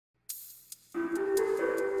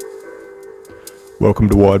Welcome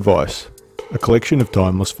to Why Advice, a collection of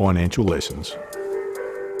timeless financial lessons.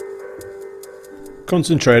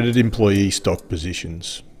 Concentrated employee stock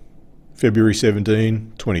positions. February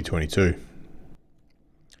 17, 2022.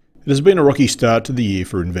 It has been a rocky start to the year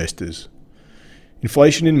for investors.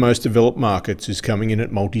 Inflation in most developed markets is coming in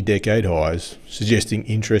at multi-decade highs, suggesting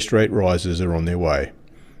interest rate rises are on their way.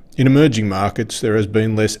 In emerging markets, there has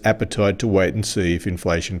been less appetite to wait and see if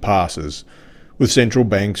inflation passes, with central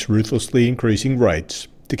banks ruthlessly increasing rates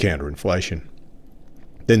to counter inflation.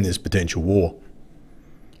 Then there's potential war.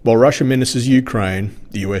 While Russia menaces Ukraine,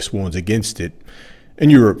 the US warns against it, and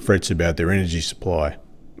Europe frets about their energy supply,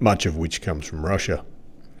 much of which comes from Russia.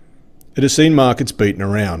 It has seen markets beaten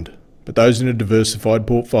around, but those in a diversified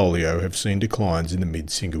portfolio have seen declines in the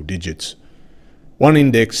mid-single digits. One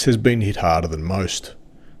index has been hit harder than most,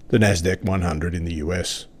 the Nasdaq 100 in the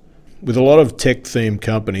US. With a lot of tech-themed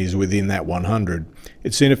companies within that 100,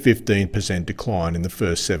 it's seen a 15% decline in the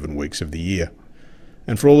first 7 weeks of the year.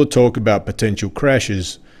 And for all the talk about potential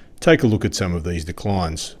crashes, take a look at some of these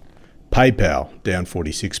declines. PayPal down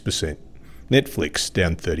 46%, Netflix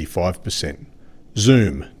down 35%,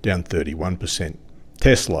 Zoom down 31%,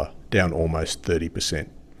 Tesla down almost 30%.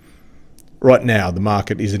 Right now, the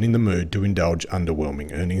market isn't in the mood to indulge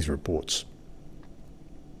underwhelming earnings reports.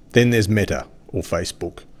 Then there's Meta, or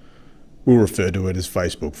Facebook. We'll refer to it as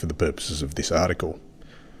Facebook for the purposes of this article.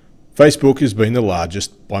 Facebook has been the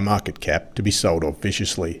largest by market cap to be sold off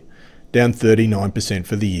viciously, down 39%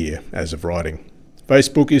 for the year as of writing.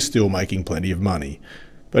 Facebook is still making plenty of money,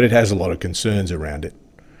 but it has a lot of concerns around it.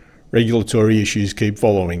 Regulatory issues keep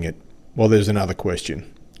following it, while there's another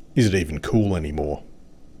question. Is it even cool anymore?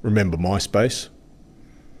 Remember MySpace?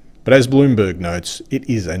 But as Bloomberg notes, it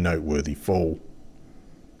is a noteworthy fall.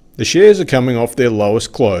 The shares are coming off their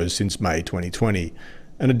lowest close since May 2020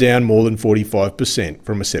 and are down more than 45%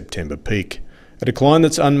 from a September peak, a decline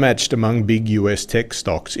that's unmatched among big US tech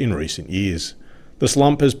stocks in recent years. The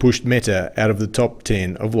slump has pushed Meta out of the top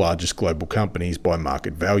 10 of largest global companies by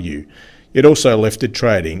market value, yet also left it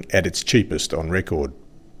trading at its cheapest on record.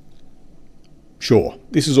 Sure,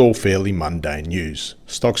 this is all fairly mundane news.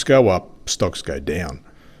 Stocks go up, stocks go down.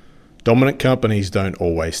 Dominant companies don't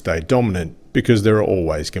always stay dominant because there are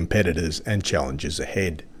always competitors and challenges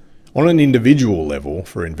ahead. On an individual level,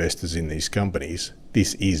 for investors in these companies,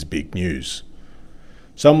 this is big news.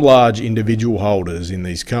 Some large individual holders in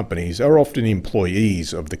these companies are often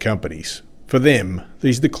employees of the companies. For them,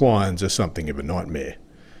 these declines are something of a nightmare.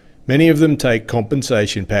 Many of them take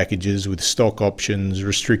compensation packages with stock options,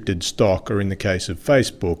 restricted stock, or in the case of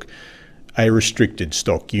Facebook, a restricted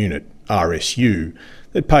stock unit, RSU,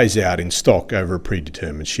 that pays out in stock over a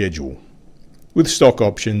predetermined schedule. With stock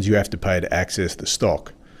options, you have to pay to access the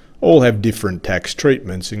stock. All have different tax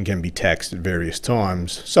treatments and can be taxed at various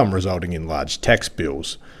times, some resulting in large tax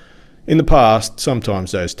bills. In the past,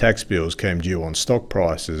 sometimes those tax bills came due on stock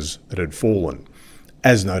prices that had fallen,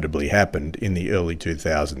 as notably happened in the early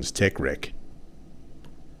 2000s tech wreck.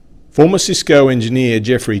 Former Cisco engineer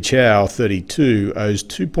Jeffrey Chow, 32, owes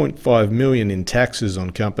 $2.5 million in taxes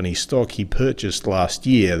on company stock he purchased last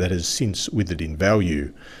year that has since withered in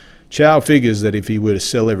value. Chow figures that if he were to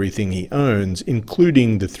sell everything he owns,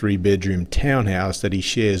 including the 3-bedroom townhouse that he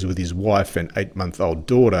shares with his wife and 8-month-old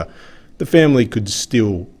daughter, the family could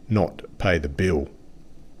still not pay the bill.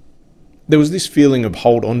 There was this feeling of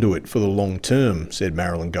hold onto it for the long term, said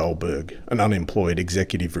Marilyn Goldberg, an unemployed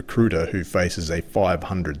executive recruiter who faces a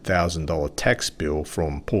 $500,000 tax bill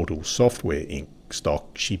from Portal Software Inc.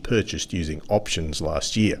 stock she purchased using options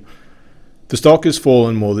last year. The stock has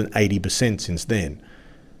fallen more than 80% since then.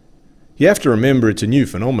 You have to remember it's a new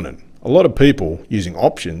phenomenon. A lot of people using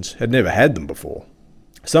options had never had them before.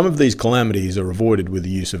 Some of these calamities are avoided with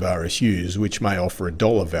the use of RSUs, which may offer a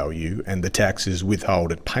dollar value and the tax is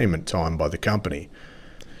withheld at payment time by the company.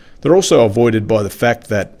 They're also avoided by the fact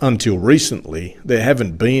that, until recently, there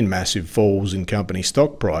haven't been massive falls in company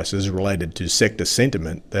stock prices related to sector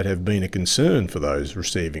sentiment that have been a concern for those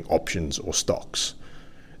receiving options or stocks.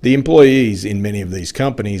 The employees in many of these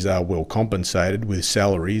companies are well compensated with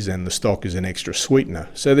salaries and the stock is an extra sweetener,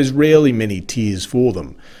 so there's rarely many tiers for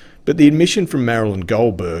them. But the admission from Marilyn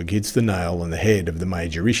Goldberg hits the nail on the head of the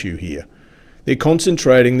major issue here. They're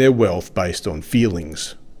concentrating their wealth based on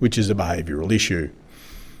feelings, which is a behavioural issue.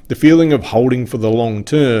 The feeling of holding for the long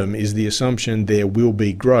term is the assumption there will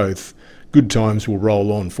be growth, good times will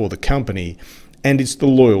roll on for the company, and it's the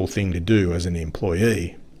loyal thing to do as an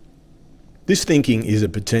employee. This thinking is a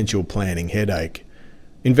potential planning headache.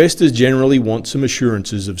 Investors generally want some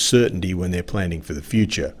assurances of certainty when they're planning for the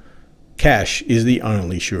future. Cash is the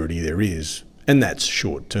only surety there is, and that's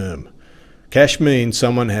short term. Cash means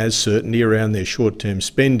someone has certainty around their short-term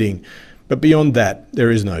spending, but beyond that,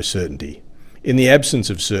 there is no certainty. In the absence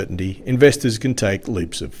of certainty, investors can take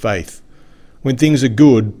leaps of faith. When things are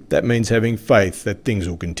good, that means having faith that things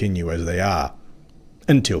will continue as they are,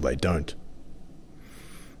 until they don't.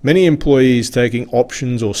 Many employees taking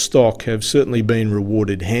options or stock have certainly been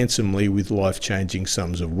rewarded handsomely with life-changing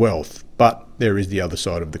sums of wealth, but there is the other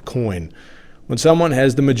side of the coin. When someone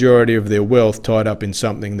has the majority of their wealth tied up in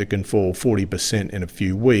something that can fall 40% in a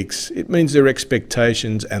few weeks, it means their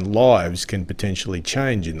expectations and lives can potentially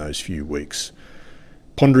change in those few weeks.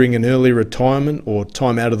 Pondering an early retirement or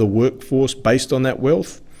time out of the workforce based on that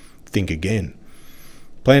wealth? Think again.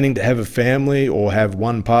 Planning to have a family or have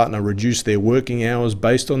one partner reduce their working hours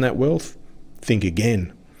based on that wealth? Think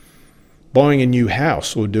again. Buying a new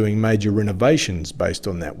house or doing major renovations based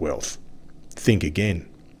on that wealth? Think again.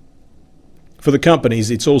 For the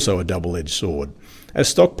companies, it's also a double-edged sword. As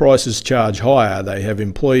stock prices charge higher, they have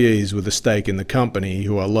employees with a stake in the company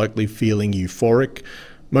who are likely feeling euphoric,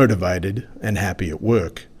 motivated, and happy at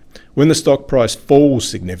work. When the stock price falls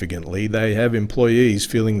significantly, they have employees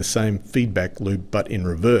feeling the same feedback loop but in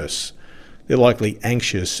reverse. They're likely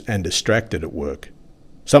anxious and distracted at work,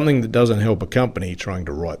 something that doesn't help a company trying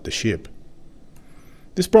to right the ship.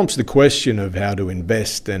 This prompts the question of how to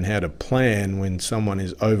invest and how to plan when someone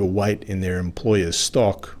is overweight in their employer's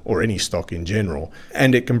stock, or any stock in general,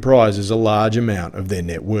 and it comprises a large amount of their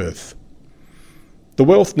net worth. The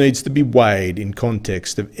wealth needs to be weighed in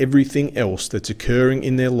context of everything else that's occurring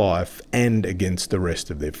in their life and against the rest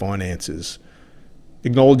of their finances.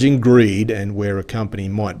 Acknowledging greed and where a company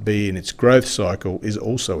might be in its growth cycle is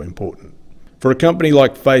also important. For a company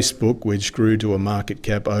like Facebook, which grew to a market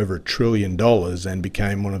cap over $1 trillion and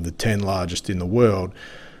became one of the 10 largest in the world,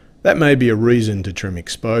 that may be a reason to trim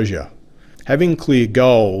exposure. Having clear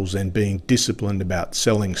goals and being disciplined about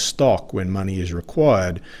selling stock when money is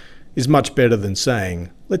required is much better than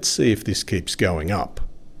saying, let's see if this keeps going up.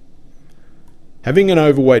 Having an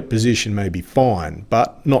overweight position may be fine,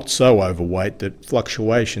 but not so overweight that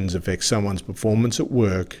fluctuations affect someone's performance at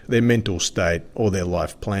work, their mental state, or their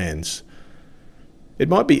life plans. It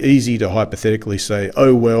might be easy to hypothetically say,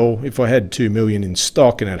 oh well, if I had 2 million in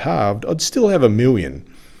stock and it halved, I'd still have 1 million.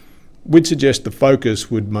 We'd suggest the focus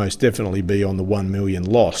would most definitely be on the 1 million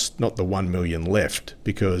lost, not the 1 million left,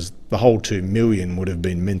 because the whole 2 million would have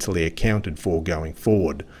been mentally accounted for going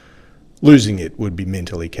forward. Losing it would be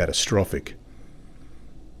mentally catastrophic.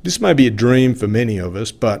 This may be a dream for many of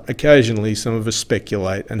us, but occasionally some of us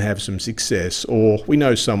speculate and have some success, or we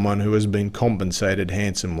know someone who has been compensated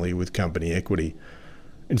handsomely with company equity.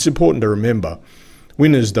 It's important to remember,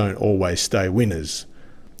 winners don't always stay winners.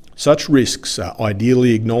 Such risks are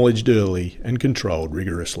ideally acknowledged early and controlled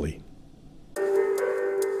rigorously.